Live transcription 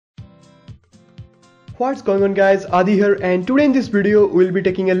What's going on guys, Adi here, and today in this video we'll be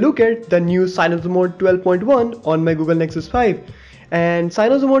taking a look at the new CyanogenMod 12.1 on my Google Nexus 5. And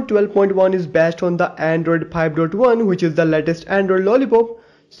CyanogenMod 12.1 is based on the Android 5.1, which is the latest Android lollipop.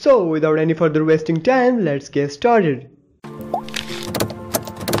 So without any further wasting time, let's get started.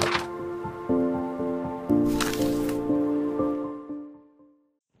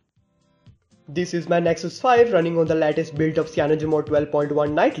 This is my Nexus 5 running on the latest build of CyanogenMod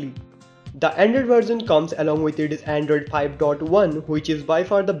 12.1 nightly. The Android version comes along with its Android 5.1, which is by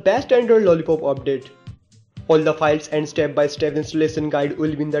far the best Android lollipop update. All the files and step-by-step installation guide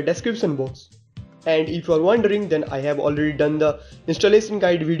will be in the description box. And if you are wondering, then I have already done the installation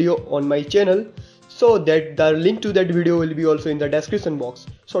guide video on my channel, so that the link to that video will be also in the description box.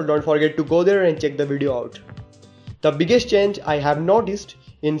 So don't forget to go there and check the video out. The biggest change I have noticed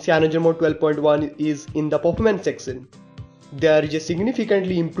in CyanogenMod 12.1 is in the performance section. There is a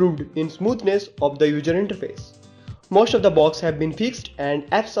significantly improved in smoothness of the user interface. Most of the bugs have been fixed and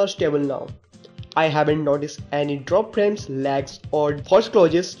apps are stable now. I haven't noticed any drop frames, lags or false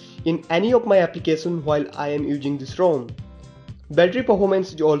closes in any of my applications while I am using this ROM. Battery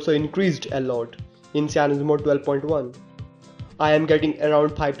performance is also increased a lot in CyanogenMod 12.1. I am getting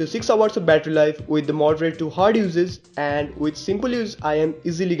around 5 to 6 hours of battery life with the moderate to hard uses, and with simple use I am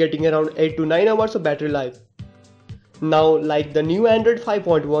easily getting around 8 to 9 hours of battery life. Now, like the new Android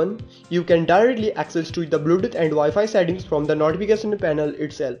 5.1, you can directly access to the Bluetooth and Wi-Fi settings from the notification panel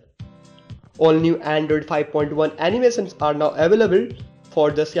itself. All new Android 5.1 animations are now available for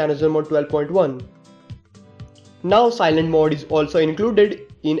the CyanogenMod 12.1. Now silent mode is also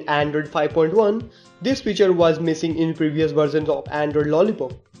included in Android 5.1. This feature was missing in previous versions of Android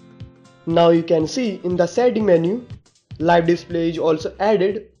Lollipop. Now you can see in the setting menu, live display is also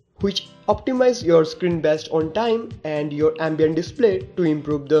added, which optimize your screen based on time and your ambient display to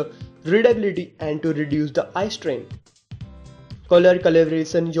improve the readability and to reduce the eye strain. Color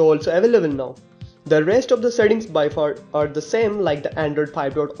calibration is also available now. The rest of the settings by far are the same like the Android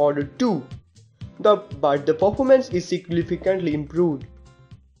 5.2, but the performance is significantly improved.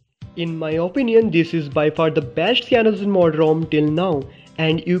 In my opinion, this is by far the best CyanogenMod ROM till now,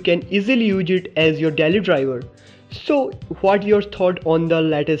 and you can easily use it as your daily driver. So what your thought on the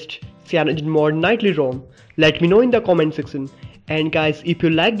latest CyanogenMod nightly ROM? Let me know in the comment section. And guys, if you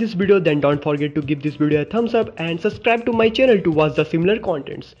like this video, then don't forget to give this video a thumbs up and subscribe to my channel to watch the similar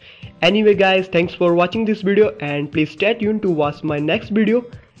contents. Anyway guys, thanks for watching this video, and please stay tuned to watch my next video.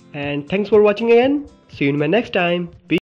 And thanks for watching again. See you in my next time. Peace.